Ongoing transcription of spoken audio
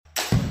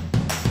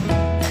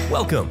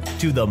Welcome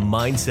to the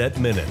Mindset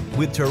Minute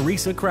with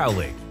Teresa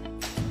Crowley.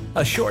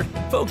 A short,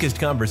 focused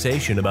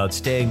conversation about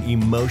staying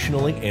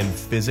emotionally and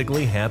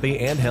physically happy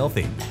and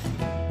healthy.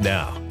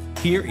 Now,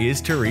 here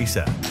is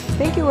Teresa.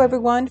 Thank you,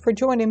 everyone, for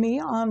joining me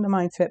on the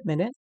Mindset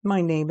Minute.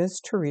 My name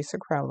is Teresa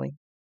Crowley.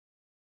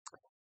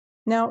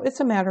 Now, it's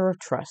a matter of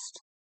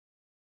trust.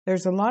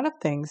 There's a lot of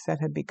things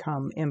that have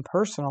become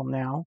impersonal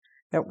now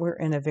that we're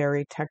in a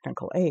very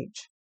technical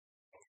age.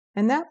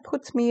 And that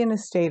puts me in a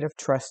state of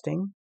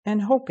trusting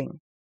and hoping.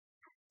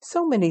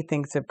 So many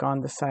things have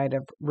gone the side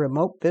of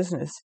remote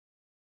business,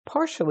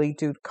 partially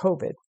due to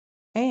COVID,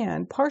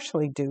 and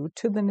partially due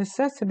to the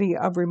necessity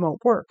of remote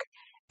work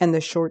and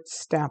the short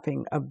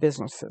staffing of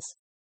businesses.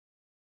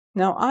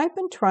 Now, I've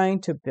been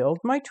trying to build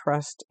my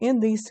trust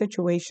in these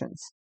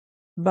situations,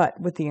 but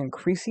with the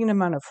increasing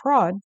amount of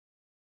fraud,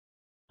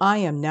 I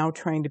am now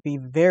trying to be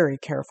very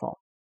careful.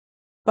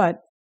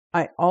 But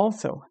I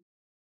also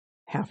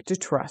have to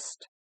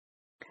trust.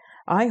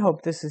 I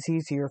hope this is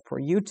easier for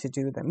you to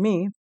do than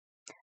me,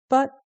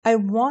 but I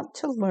want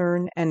to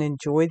learn and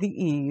enjoy the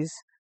ease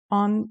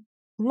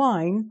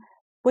online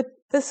with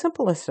the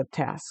simplest of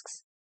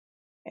tasks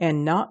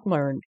and not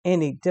learn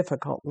any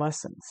difficult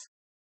lessons.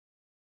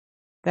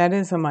 That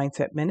is a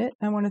Mindset Minute.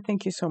 I want to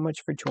thank you so much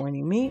for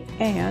joining me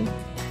and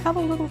have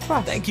a little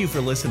trust. Thank you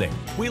for listening.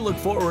 We look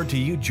forward to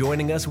you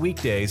joining us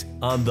weekdays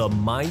on the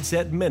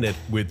Mindset Minute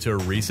with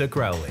Teresa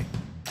Crowley.